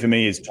big thing for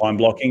me is time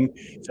blocking.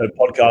 So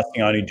podcasting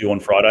I only do on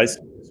Fridays.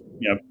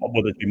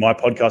 Whether it be my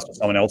podcast or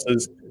someone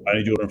else's, I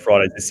only do it on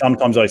Fridays.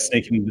 Sometimes I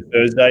sneak into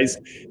Thursdays,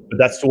 but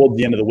that's towards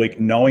the end of the week,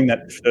 knowing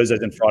that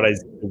Thursdays and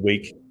Fridays the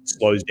week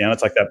slows down.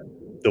 It's like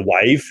the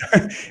wave.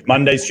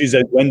 Mondays,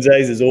 Tuesdays,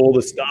 Wednesdays is all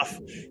the stuff.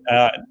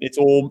 It's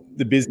all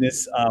the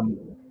business.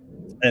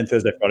 And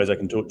Thursday, Fridays I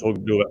can do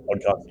about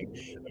podcasting.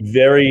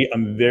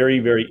 I'm very,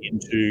 very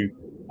into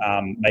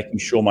making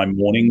sure my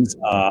mornings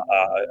are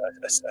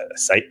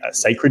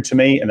sacred to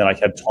me, and that I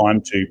have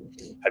time to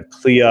have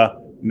clear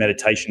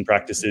meditation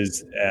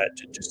practices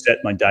to set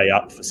my day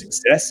up for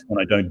success.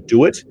 When I don't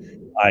do it,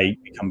 I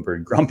become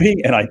very grumpy,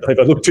 and if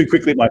I look too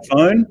quickly at my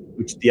phone,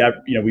 which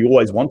we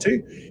always want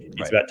to,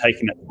 it's about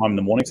taking that time in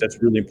the morning. So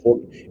that's really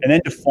important. And then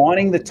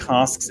defining the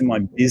tasks in my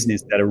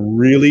business that are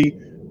really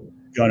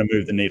going to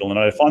move the needle. And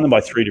I define them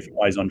by 3 different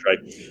ways, Andre.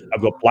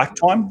 I've got black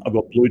time, I've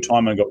got blue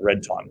time, and I've got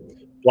red time.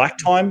 Black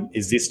time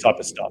is this type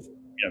of stuff,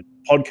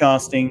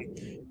 podcasting,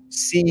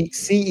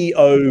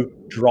 CEO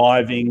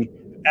driving,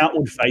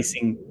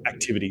 outward-facing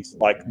activities.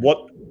 Like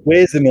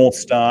where's the North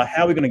Star?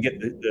 How are we going to get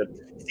the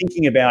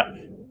thinking about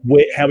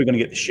how are we going to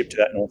get the ship to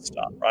that North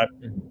Star, right?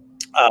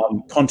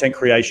 Content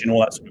creation, all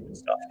that sort of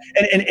stuff.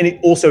 And it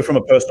also, from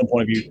a personal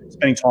point of view,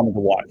 spending time with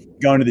the wife,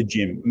 going to the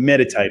gym,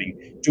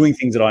 meditating, doing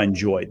things that I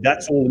enjoy.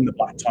 That's all in the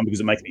black time because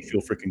it makes me feel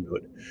freaking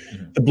good.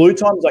 Mm-hmm. The blue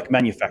time is like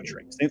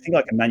manufacturing. So think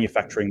like a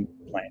manufacturing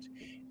plant.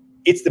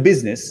 It's the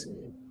business.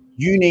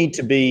 You need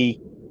to be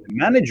the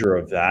manager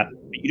of that,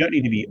 but you don't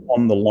need to be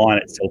on the line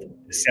itself,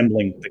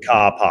 assembling the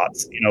car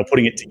parts,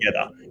 putting it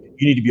together.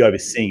 You need to be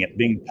overseeing it,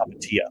 being a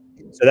puppeteer.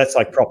 So that's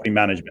like property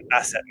management,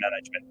 asset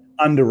management,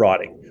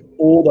 underwriting.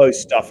 All those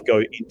stuff go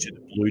into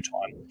the blue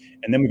time.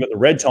 And then we've got the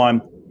red time,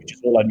 which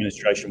is all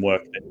administration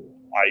work that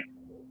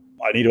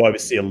I need to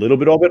oversee a little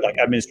bit of it, like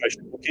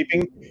administration and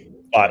bookkeeping,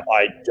 but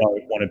I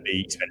don't want to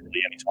be spending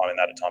really any time in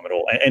that time at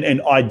all.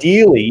 And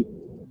ideally,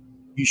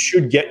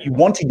 you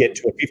want to get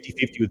to a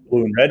 50-50 with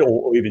blue and red,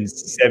 or even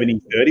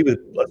 70-30 with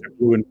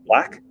blue and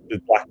black,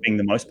 with black being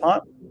the most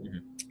part. Mm-hmm.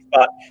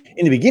 But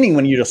in the beginning,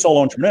 when you're a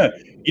solo entrepreneur,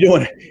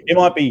 it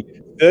might be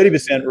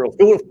 30% or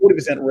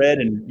 40% red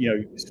and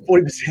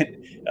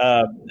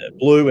 40%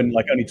 blue and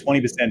like only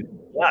 20%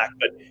 black.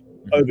 But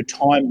over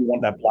time, you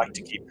want that black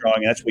to keep growing.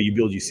 And that's where you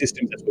build your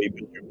systems. That's where you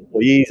build your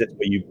employees. That's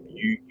where you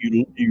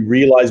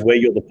realize where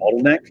you're the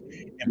bottleneck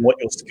and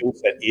what your skill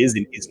set is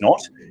and is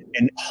not,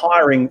 and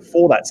hiring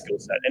for that skill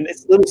set. And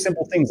it's little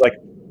simple things like,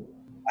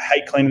 I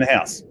hate cleaning the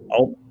house.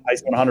 I'll pay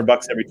someone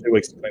 $100 every 2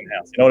 weeks to clean the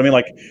house. You know what I mean?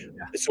 Like,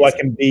 so I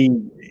can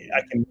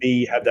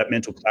have that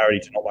mental clarity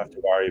to not have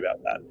to worry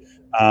about that.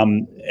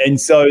 And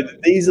so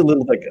these are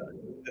little, like,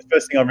 the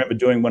first thing I remember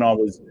doing when I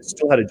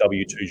still had a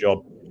W-2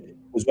 job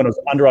was when I was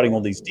underwriting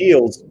all these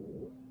deals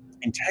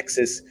in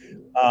Texas.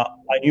 I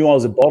knew I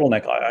was a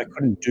bottleneck. I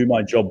couldn't do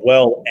my job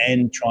well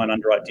and try and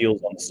underwrite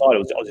deals on the side. I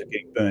was just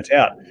getting burnt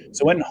out.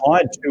 So I went and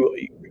hired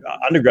 2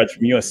 undergrads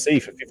from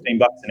USC for $15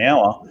 an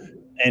hour,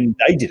 and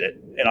they did it.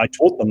 And I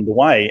taught them the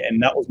way,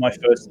 and that was my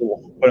first little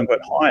quote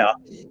unquote hire.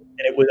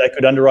 And they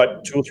could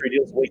underwrite 2 or 3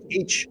 deals a week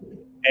each,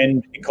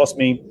 and it cost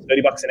me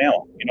 $30 an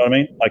hour. You know what I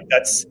mean? Like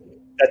that's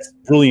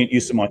brilliant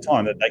use of my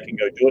time that they can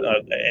go do it,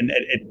 and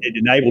it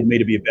enabled me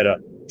to be a better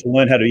to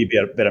learn how to be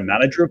a better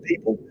manager of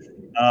people.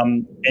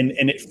 And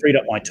it freed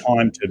up my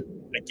time to,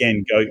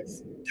 again, go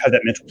have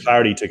that mental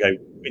clarity to go,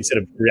 instead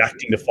of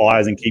reacting to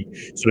fires and keep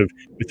sort of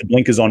with the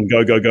blinkers on, go,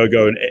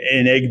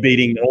 and egg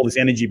beating, all this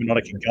energy, but not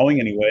actually going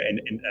anywhere, and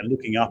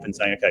looking up and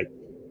saying, okay,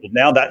 well,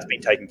 now that's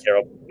been taken care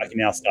of, I can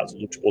now start to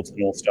look towards the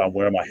North Star.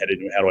 Where am I headed,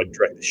 and how do I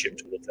direct the ship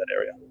towards that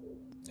area?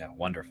 Yeah,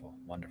 wonderful.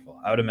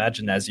 I would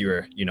imagine as you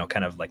were,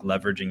 kind of like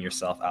leveraging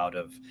yourself out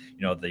of,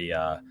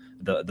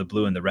 the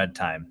blue and the red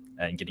time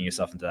and getting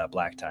yourself into that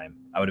black time,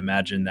 I would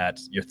imagine that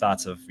your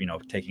thoughts of,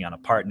 taking on a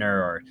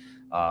partner or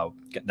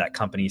that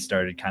company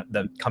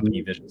the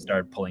company vision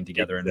started pulling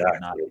together and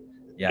whatnot.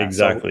 Yeah,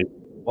 exactly. So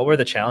what were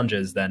the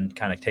challenges then,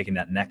 kind of taking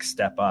that next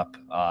step up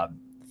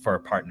for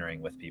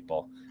partnering with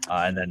people?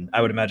 And then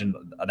I would imagine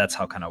that's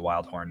how kind of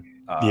Wildhorn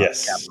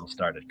Capital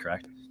started,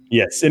 correct?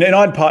 Yes, and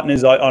I had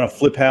partners on a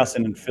flip house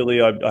in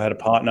Philly. I had a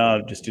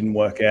partner, just didn't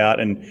work out.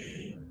 And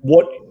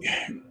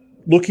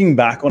looking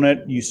back on it,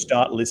 you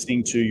start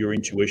listening to your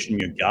intuition,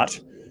 your gut.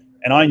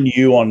 And I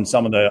knew on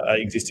some of the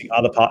existing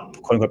other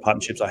quote-unquote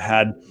partnerships I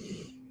had,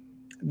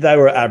 they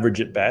were average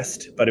at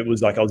best, but it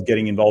was like I was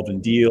getting involved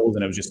in deals,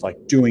 and it was just like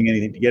doing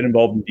anything to get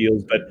involved in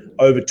deals. But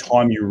over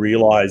time, you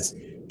realize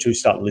to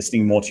start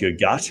listening more to your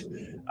gut.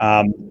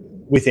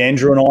 With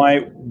Andrew and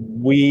I,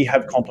 we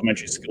have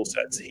complementary skill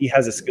sets. He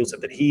has a skill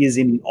set that he is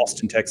in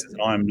Austin, Texas,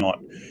 and I am not.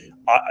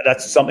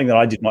 That's something that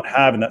I did not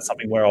have, and that's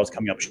something where I was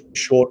coming up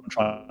short and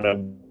trying to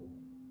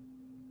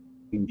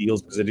win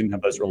deals because I didn't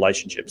have those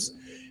relationships.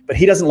 But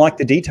he doesn't like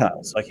the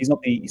details. Like, he's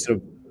not the sort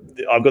of,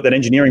 I've got that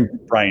engineering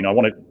brain. I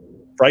want to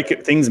break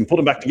things and put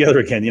them back together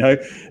again,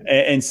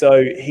 And so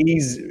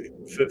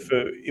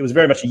it was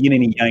very much a yin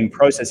and yang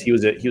process. He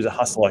was a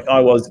hustler like I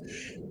was,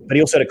 but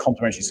he also had a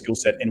complementary skill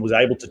set and was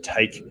able to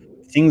take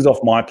things off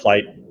my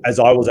plate as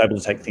I was able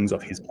to take things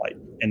off his plate.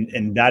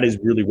 And that is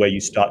really where you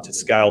start to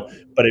scale.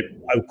 But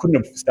I couldn't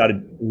have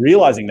started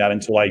realizing that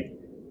until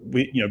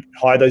we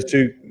hired those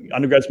two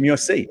undergrads from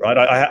USC, right?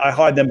 I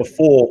hired them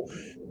before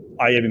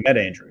I even met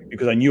Andrew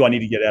because I knew I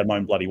needed to get out of my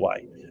own bloody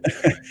way.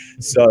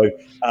 So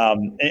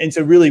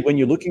really, when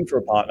you're looking for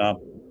a partner,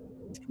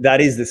 that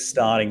is the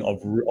start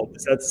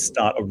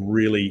of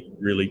really,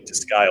 really to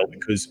scale,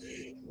 because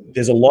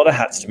there's a lot of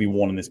hats to be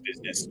worn in this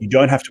business. You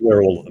don't have to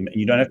wear all of them, and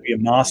you don't have to be a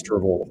master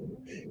of all of them.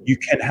 You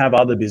can have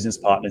other business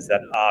partners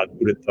that are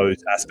good at those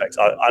aspects: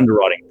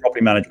 underwriting,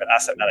 property management,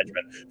 asset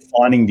management,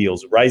 finding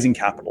deals, raising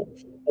capital,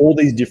 all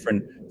these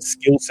different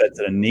skill sets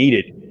that are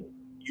needed.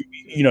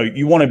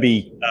 You want to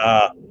be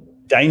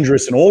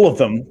dangerous in all of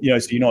them,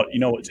 so you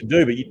know what to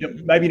do, but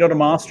maybe you're not a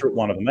master at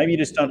one of them. Maybe you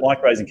just don't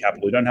like raising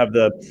capital. You don't have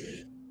the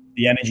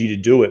energy to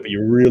do it, but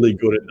you're really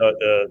good at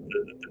the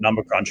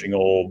number crunching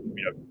or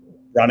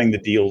running the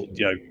deals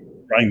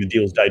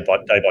day by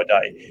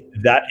day.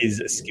 That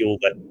is a skill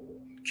that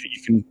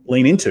you can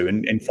lean into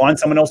and find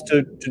someone else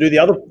to do the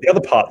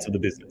other parts of the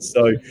business.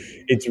 So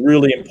it's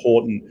really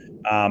important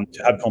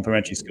to have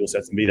complementary skill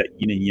sets and be that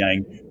yin and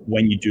yang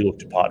when you do look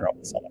to partner up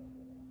with someone.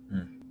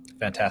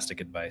 Fantastic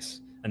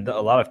advice. And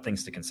a lot of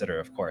things to consider,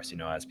 of course,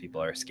 as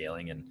people are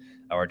scaling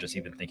or just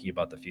even thinking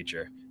about the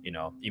future,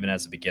 even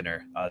as a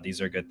beginner,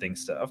 these are good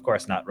things to, of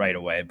course, not right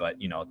away, but,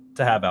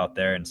 to have out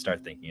there and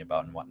start thinking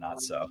about and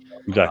whatnot. So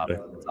exactly.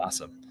 That's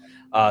awesome.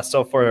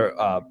 So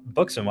for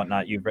books and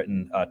whatnot, you've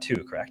written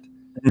 2, correct?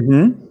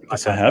 Mm-hmm.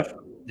 Yes, I have.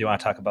 Do you want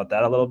to talk about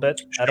that a little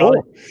bit at Sure,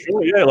 all?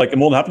 Sure, yeah. I'm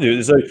more than happy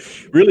to. So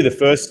really the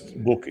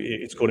first book,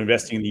 it's called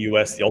Investing in the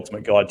US, The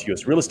Ultimate Guide to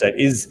US Real Estate,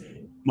 is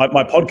my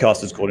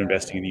podcast is called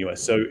Investing in the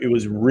US. So it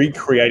was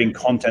recreating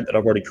content that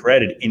I've already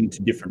created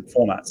into different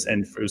formats.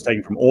 And it was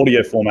taken from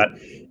audio format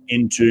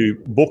into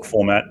book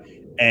format.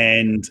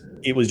 And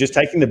it was just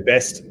taking the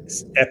best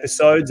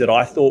episodes that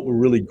I thought were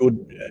really good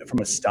from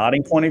a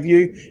starting point of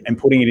view and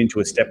putting it into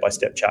a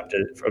step-by-step chapter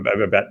for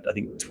about, I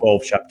think,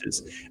 12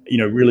 chapters.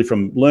 Really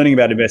from learning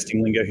about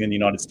investing lingo here in the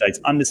United States,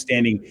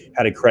 understanding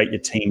how to create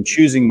your team,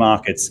 choosing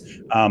markets,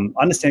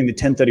 understanding the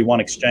 1031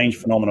 exchange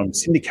phenomenon,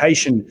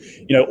 syndication,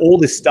 all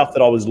this stuff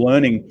that I was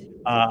learning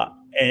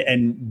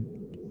and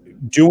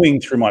doing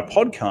through my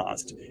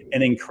podcast,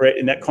 and then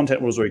and that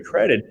content was already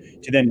created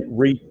to then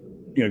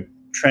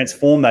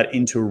transform that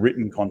into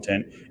written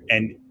content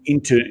and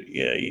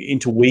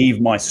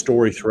interweave my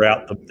story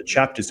throughout the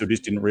chapters, so it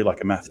just didn't read like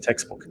a math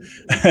textbook.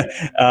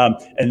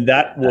 And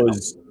that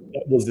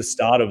was the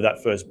start of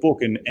that first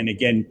book, and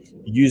again,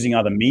 using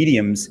other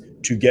mediums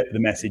to get the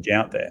message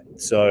out there.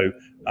 So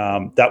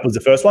that was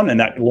the first one, and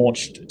that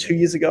launched 2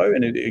 years ago,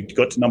 and it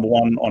got to number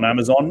 1 on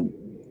Amazon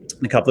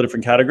in a couple of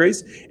different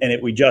categories. And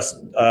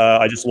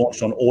I just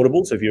launched on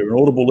Audible. So if you're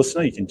an Audible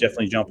listener, you can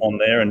definitely jump on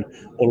there and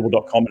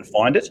audible.com and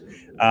find it.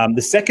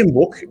 The second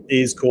book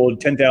is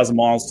called 10,000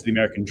 Miles to the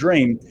American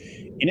Dream.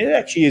 And it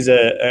actually is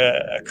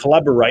a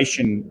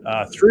collaboration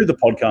through the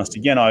podcast.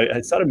 Again, I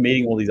had started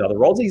meeting all these other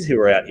Aussies who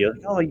are out here.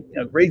 Like,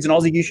 Reed's an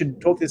Aussie, you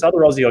should talk to this other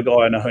Aussie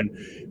guy I know. And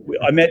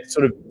I met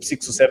sort of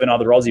 6 or 7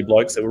 other Aussie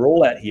blokes that were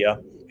all out here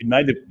who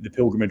made the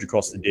pilgrimage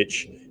across the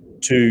ditch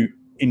to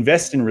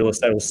invest in real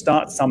estate or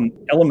start some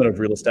element of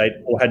real estate,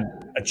 or had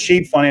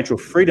achieved financial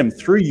freedom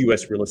through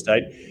US real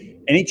estate,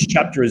 and each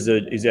chapter is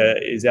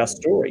our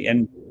story.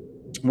 And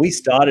we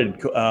started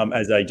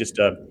as a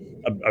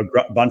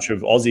bunch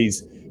of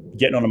Aussies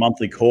getting on a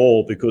monthly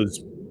call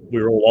because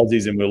we were all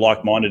Aussies and we were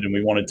like-minded, and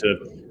we wanted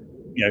to,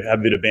 have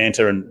a bit of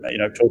banter and,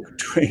 talk,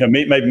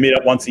 maybe meet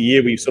up once a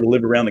year. We sort of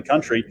live around the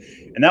country.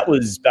 And that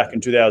was back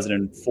in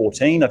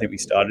 2014, I think we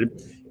started.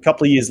 A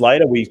couple of years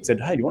later, we said,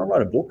 hey, do you want to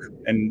write a book?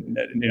 And,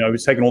 it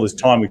was taking all this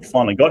time. We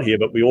finally got here,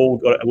 but we all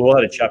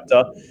had a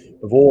chapter.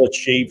 We've all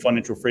achieved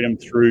financial freedom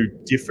through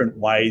different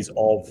ways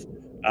of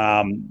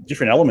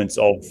different elements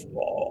of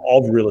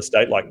real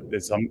estate. Like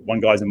there's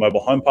one guy's in mobile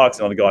home parks,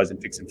 another guy's in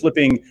fix and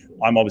flipping.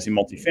 I'm obviously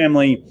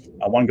multifamily.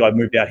 One guy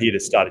moved out here to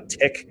start a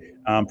tech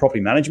property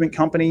management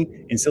company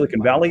in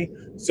Silicon Valley.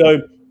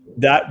 So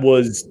that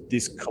was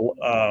this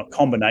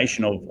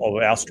combination of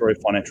our story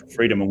of financial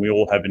freedom, and we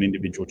all have an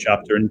individual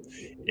chapter. And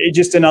it's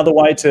just another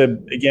way to,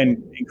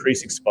 again,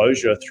 increase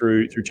exposure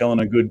through telling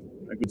a good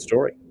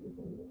story.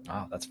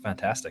 Oh, that's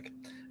fantastic.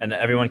 And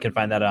everyone can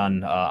find that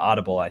on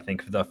Audible, I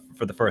think,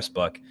 for the first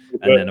book,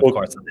 and then of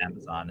course on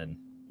Amazon. And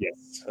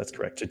yes, that's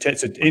correct. So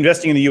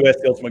Investing in the US: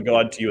 The Ultimate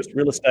Guide to US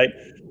Real Estate,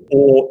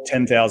 or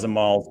 10,000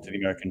 Miles to the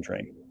American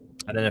Dream.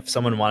 And then if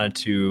someone wanted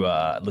to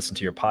listen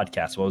to your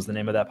podcast, what was the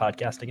name of that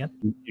podcast again?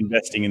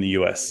 Investing in the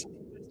US.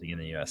 Investing in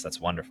the US. That's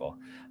wonderful.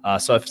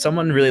 So if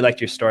someone really liked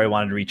your story,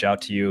 wanted to reach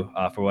out to you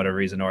for whatever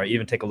reason, or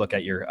even take a look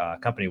at your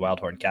company,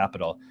 Wildhorn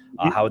Capital,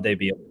 how would they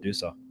be able to do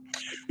so?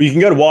 Well, you can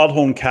go to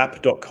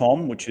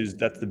wildhorncap.com,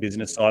 that's the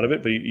business side of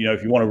it. But,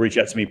 if you want to reach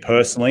out to me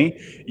personally,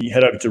 you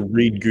head over to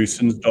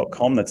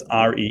reedgoossens.com. That's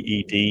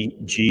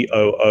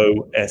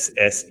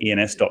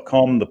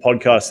reedgoossens.com. The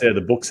podcast's there,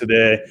 the books are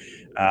there.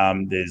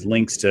 There's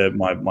links to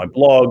my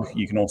blog.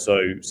 You can also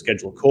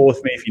schedule a call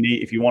with me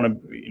if you want.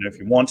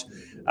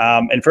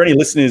 And for any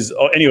listeners,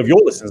 or any of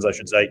your listeners, I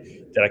should say,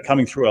 that are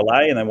coming through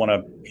LA and they want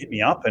to hit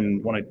me up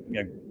and want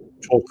to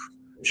talk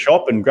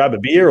shop and grab a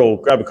beer or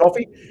grab a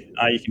coffee,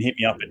 you can hit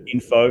me up at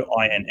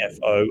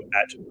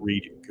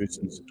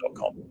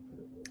info@reedgoossens.com.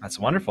 That's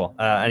wonderful.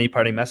 Any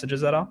parting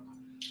messages at all?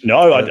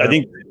 No, I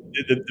think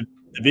the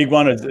big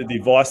one is the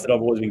advice that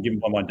I've always been given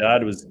by my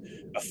dad was,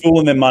 a fool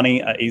and their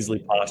money are easily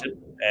parted,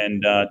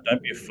 and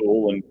don't be a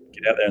fool and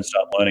get out there and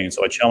start learning. And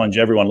so I challenge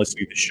everyone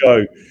listening to the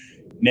show.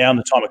 Now, in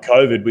the time of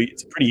COVID,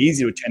 it's pretty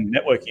easy to attend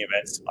networking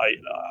events. I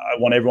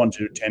want everyone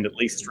to attend at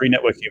least 3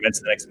 networking events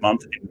in the next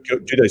month and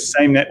do those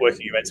same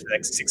networking events for the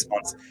next 6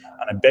 months.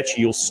 And I bet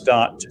you'll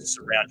start to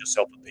surround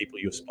yourself with people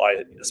you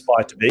aspire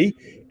to be,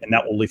 and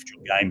that will lift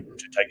your game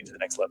to take it to the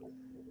next level.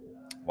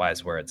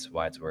 Wise words.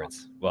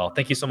 Well,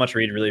 thank you so much,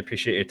 Reed. Really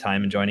appreciate your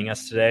time and joining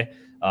us today.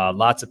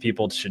 Lots of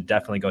people should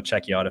definitely go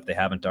check you out if they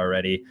haven't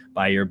already.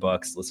 Buy your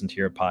books, listen to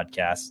your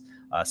podcasts,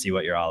 see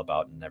what you're all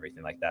about and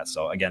everything like that.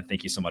 So again,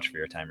 thank you so much for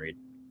your time, Reed.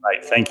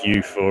 Mate, thank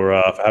you for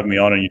having me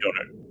on, and you're doing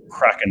a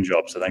cracking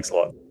job. So thanks a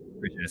lot.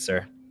 Appreciate it,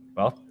 sir.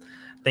 Well,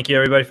 thank you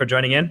everybody for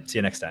joining in. See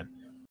you next time.